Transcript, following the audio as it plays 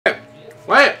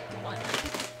Wait!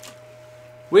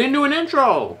 We didn't do an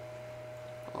intro!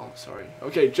 Oh, sorry.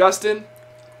 Okay, Justin.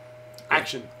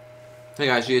 Action. Hey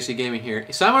guys, GSC Gaming here.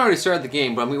 Simon already started the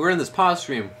game, but we're in this pause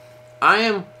stream. I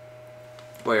am...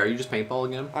 Wait, are you just paintball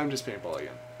again? I'm just paintball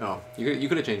again. Oh, you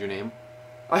could have changed your name.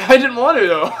 I didn't want to,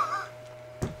 though.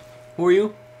 Who are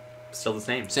you? Still the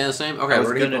same. Staying the same? Okay, I was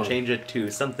we're gonna change it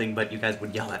to something, but you guys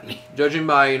would yell at me. Judging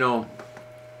by, you know,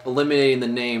 eliminating the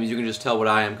names, you can just tell what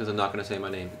I am because I'm not going to say my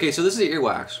name. Okay, so this is the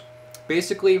earwax.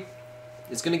 Basically,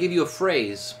 it's going to give you a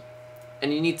phrase,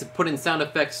 and you need to put in sound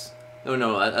effects. Oh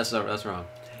no, that's wrong.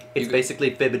 It's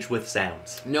basically fibbage with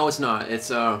sounds. No, it's not. It's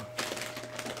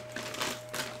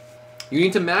you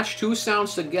need to match two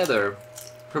sounds together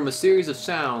from a series of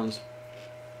sounds,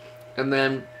 and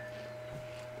then,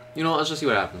 you know, let's just see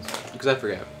what happens because I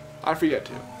forget. I forget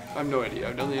too. I have no idea.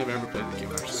 I don't think I've ever played the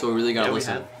game actually. So we really gotta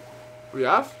listen. We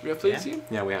have? We have played the game?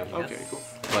 Yeah, we have. Okay, cool.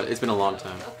 But it's been a long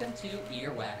time. Welcome to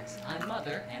Earwax. I'm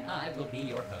Mother, and I will be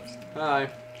your host. Hi.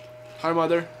 Hi,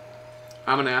 Mother.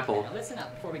 I'm an apple. Now listen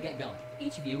up before we get going.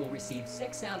 Each of you will receive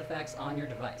 6 sound effects on your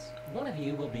device. One of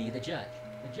you will be the judge.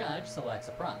 The judge selects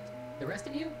a prompt. The rest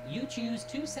of you choose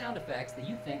 2 sound effects that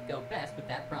you think go best with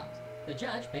that prompt. The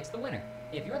judge picks the winner.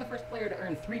 If you're the first player to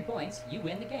earn 3 points, you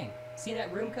win the game. See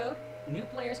that room code? New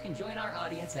players can join our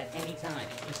audience at any time.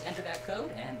 Just enter that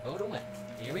code and vote a win.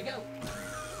 Here we go.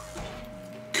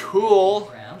 Cool.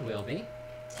 This round will be...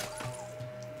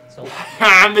 So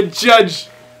I'm the judge.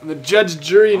 I'm the judge,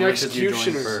 jury, and Only 'cause you joined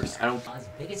executioner. first. I don't. Oz'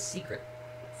 biggest secret.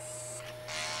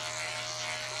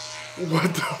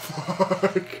 What the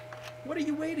fuck? What are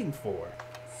you waiting for?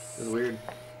 This is weird.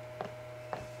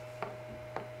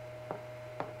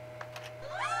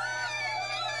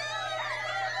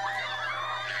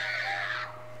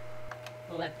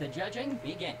 Let the judging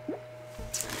begin.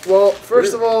 Well,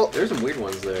 first of all, There's some weird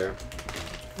ones there.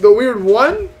 the weird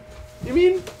one? You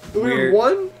mean? The weird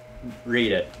one?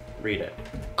 Read it. Read it.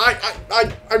 I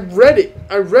read it.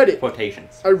 I read it.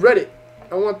 Quotations. I read it.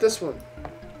 I want this one.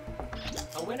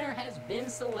 A winner has been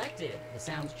selected. The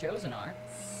sounds chosen are...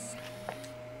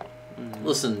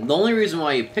 Listen, the only reason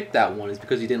why you picked that one is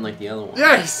because you didn't like the other one.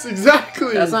 Yes,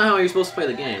 exactly. That's not how you're supposed to play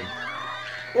the game.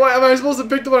 What, am I supposed to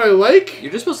pick the one I like?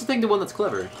 You're just supposed to think the one that's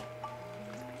clever.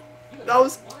 That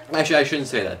was... Actually, I shouldn't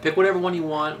say that. Pick whatever one you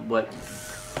want, but...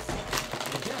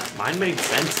 Mine made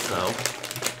sense, though.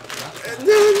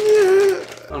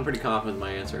 I'm pretty confident in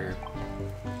my answer here.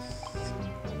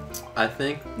 I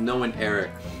think, knowing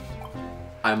Eric,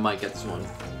 I might get this one.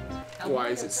 Why,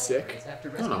 is it sick? After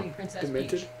I don't know. rescuing Princess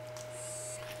Demented? Peach.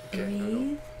 Okay, I don't know.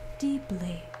 Breathe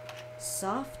deeply,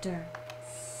 softer.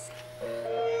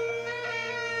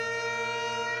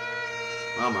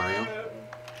 Wow, Mario.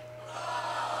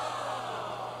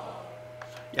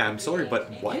 Yeah, I'm sorry, but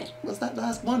what was that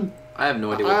last one? I have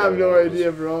no idea what I have that no was.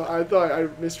 idea, bro. I thought I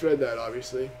misread that,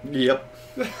 obviously. Yep.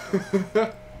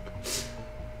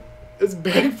 It's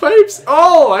bagpipes?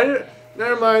 Oh, I didn't...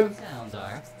 Never mind. Sounds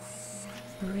are...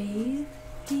 Breathe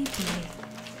deeply,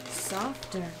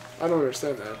 softer. I don't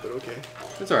understand that, but okay.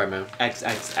 It's alright, man.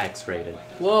 XXX rated.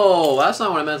 Whoa, that's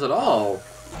not what I meant at all.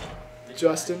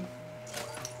 Justin?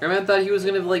 I meant that he was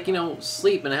gonna, like, you know,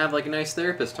 sleep and have, like, a nice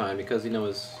therapist time because, you know,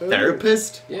 his...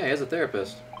 Therapist? Yeah, he has a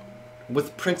therapist.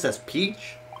 With Princess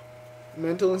Peach?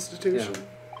 Mental institution?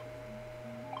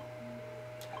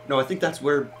 No, I think that's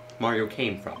where Mario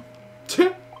came from.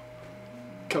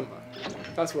 Come on.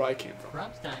 That's where I came from.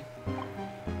 Props time.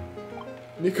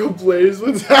 Nico Blaze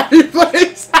with Happy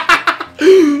Place!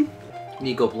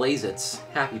 Nico Blazitz.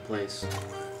 Happy place.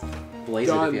 Blaze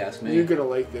it, if Don, you ask me. you're gonna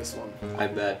like this one. I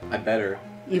bet. I better.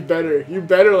 You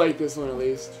better like this one at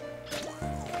least.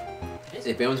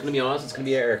 If anyone's gonna be honest, it's gonna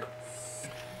be Eric.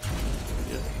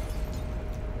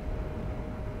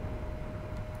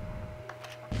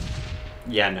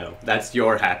 Yeah, no. That's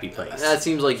your happy place. That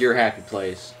seems like your happy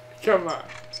place. Come on.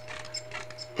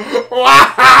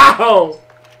 Wow!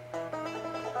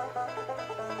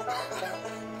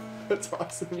 That's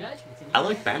awesome. Judge, it's in I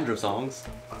like banjo songs.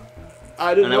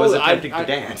 I didn't And I know was that. attempting to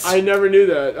dance. I never knew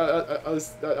that.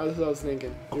 That's what I was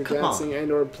thinking. Oh, You're come on. dancing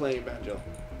and or playing banjo.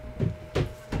 I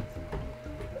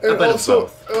And bet it's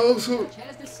also, both. Judge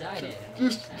has decided.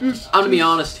 I'm gonna be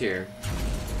honest here.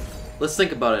 Let's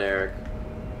think about it, Eric.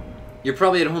 You're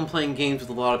probably at home playing games with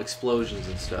a lot of explosions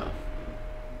and stuff.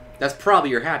 That's probably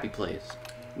your happy place.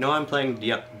 No, I'm playing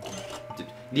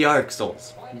the Ark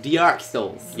Souls. Dark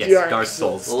Souls. Yes, Dark Dark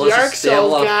Souls. Souls. Well, let's Dark just stable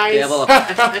Souls, up, guys. stable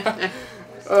up.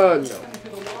 Oh no. Coming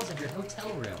through the walls of your hotel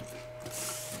room.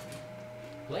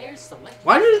 Players select...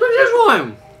 Why did you pick this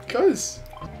one? Cause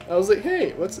I was like,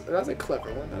 hey, that's a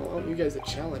clever one. I want you guys to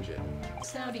challenge it.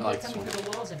 Sound you I like hear this coming one.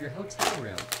 through the walls of your hotel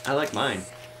room. I like mine.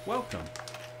 Welcome.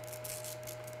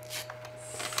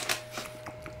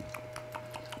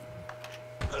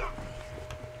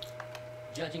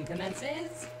 Judging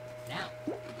commences now.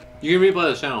 You can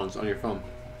replay the sounds on your phone.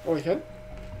 Oh, you can?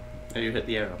 Now you hit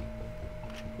the arrow.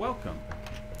 Welcome.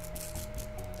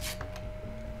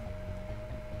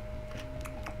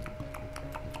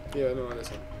 Yeah, no, this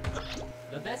one.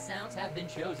 The best sounds have been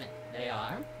chosen. They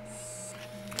are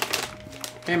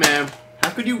Hey, man. How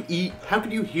could you eat? How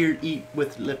could you hear eat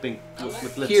with lipping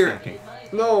with lip Here. smacking?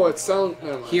 No, it's sound.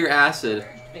 Never mind. Hear acid.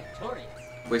 victorious.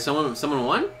 Wait, someone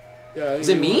won? Yeah, I think Is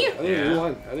it you me? won. I think Yeah. you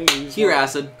won. I think you just Hear won.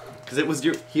 acid. Because it was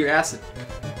your. Hear acid.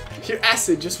 Here,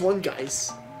 acid, just one,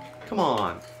 guys. Come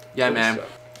on. Yeah, Hope man. so.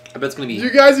 I bet it's gonna be. You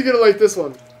guys are gonna like this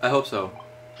one. I hope so.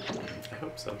 I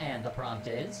hope so. And the prompt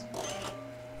is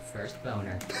first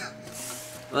boner.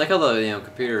 I like how the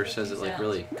computer says it like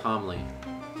really calmly,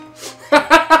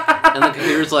 and the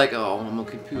computer's like, "Oh, I'm a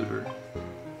computer."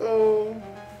 Oh,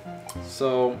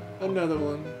 So another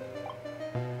one.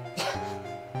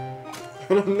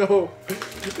 I don't know.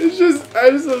 It's just, I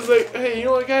just was like, hey, you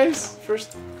know what, guys?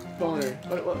 First boner.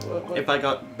 What? If I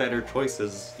got better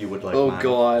choices, you would like oh mine.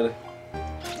 god.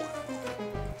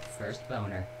 First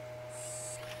boner.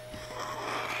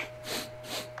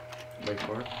 Wait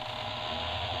for it.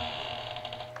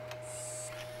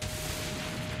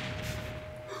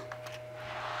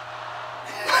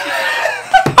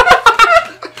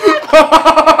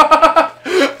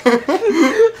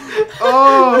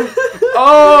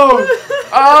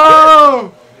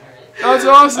 Oh! That's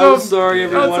awesome! I'm sorry,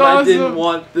 everyone. That's I didn't awesome.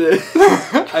 want this.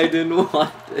 I didn't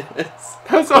want this.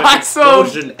 That's awesome!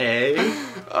 Explosion A.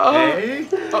 Oh. A.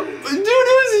 Dude, it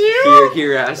was you!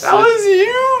 Hear acid. That was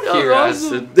you! That Here, was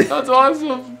awesome. acid. That's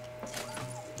awesome.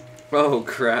 Oh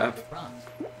crap! Prompt.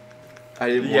 I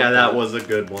didn't. Yeah, want that was a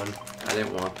good one. I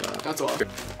didn't want that. That's awesome.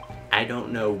 I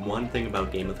don't know one thing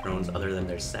about Game of Thrones other than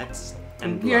their sex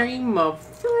and blood. Game of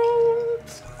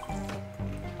Thrones.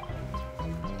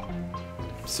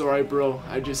 Sorry, bro.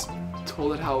 I just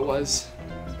told it how it was.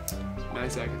 9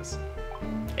 seconds.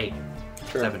 8,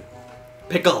 Sure. 7.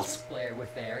 Pickles. Player would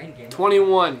fare in game.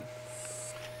 21.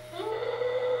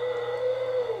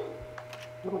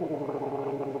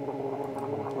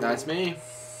 That's me.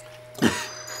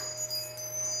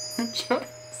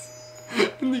 Chucks.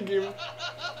 In the game.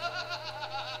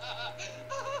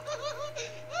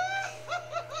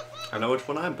 I know which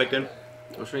one I'm picking.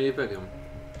 Which one are you picking?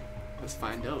 Let's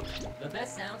find out. The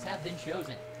best sounds have been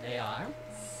chosen. They are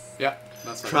Yeah,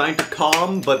 that's Trying to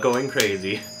calm, but going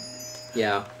crazy.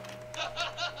 Yeah.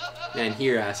 And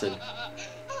hear acid.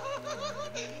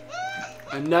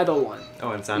 another one.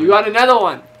 Oh, and Simon. You got another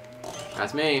one.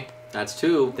 That's me. That's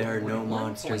 2. There are no 1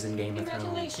 monsters in point. Game of Thrones.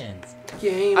 Congratulations.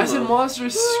 Game I said of-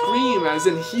 monsters scream, as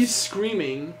in he's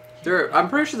screaming. I'm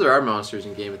pretty sure there are monsters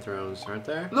in Game of Thrones, aren't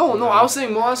there? No, I was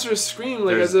saying monsters scream,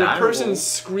 like There's as in a that person one.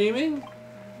 screaming.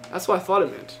 That's what I thought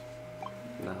it meant.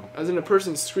 No. As in a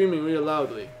person screaming real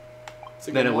loudly. It's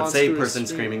like Then a it would say monster is person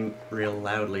screaming real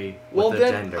loudly Well, with a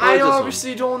then gender. I This one.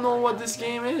 obviously don't know what this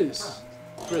game is.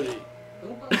 Really.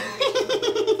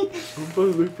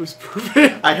 Oompa Loompas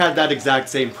perfect. I had that exact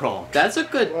same prompt. That's a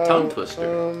good Wow, tongue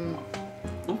twister. Um,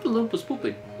 Oompa Loompas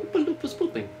pooping. Oompa Loompas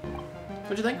pooping.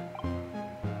 What'd you think?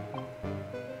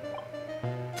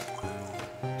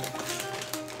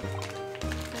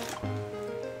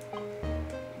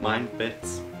 Mine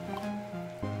fits.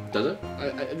 Does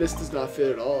it? this does not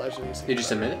fit at all. Actually, it's Did you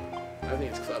submit it? I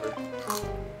think it's clever.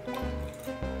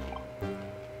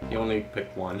 You only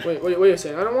picked one. Wait a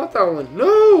second. I don't want that one.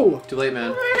 No. Too late,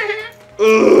 man.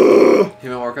 Ugh. He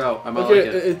might work out. I might Okay,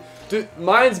 like it. dude,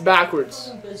 mine's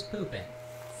backwards. Oompas pooping.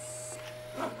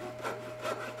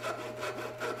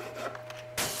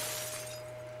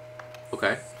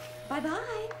 Okay. Bye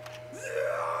bye.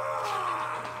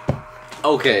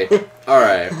 Okay.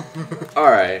 Alright.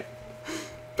 Alright.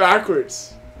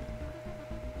 Backwards.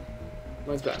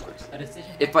 Mine's backwards. A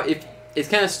decision. If it's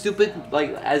kind of stupid,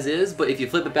 like, as is, but if you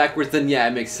flip it backwards, then yeah,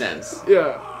 it makes sense.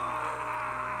 Yeah.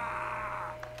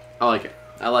 I like it.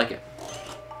 I like it.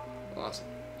 Awesome.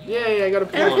 Yeah, I got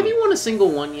a Eric, point. have you won a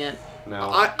single one yet? No.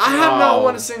 I have not Oh.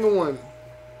 won a single one.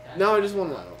 No, I just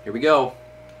won one. Here we go.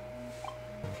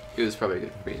 It was probably a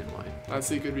good reason why.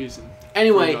 That's a good reason.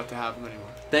 Anyway, Not to have them anymore.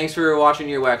 thanks for watching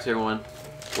Earwax, everyone.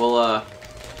 We'll, I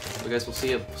guess we'll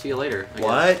see you later. I guess.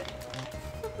 What?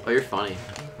 Oh, you're funny.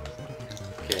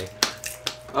 Okay.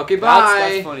 Okay, bye.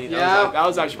 That's funny. That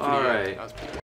was actually pretty All good. right. That was pretty good.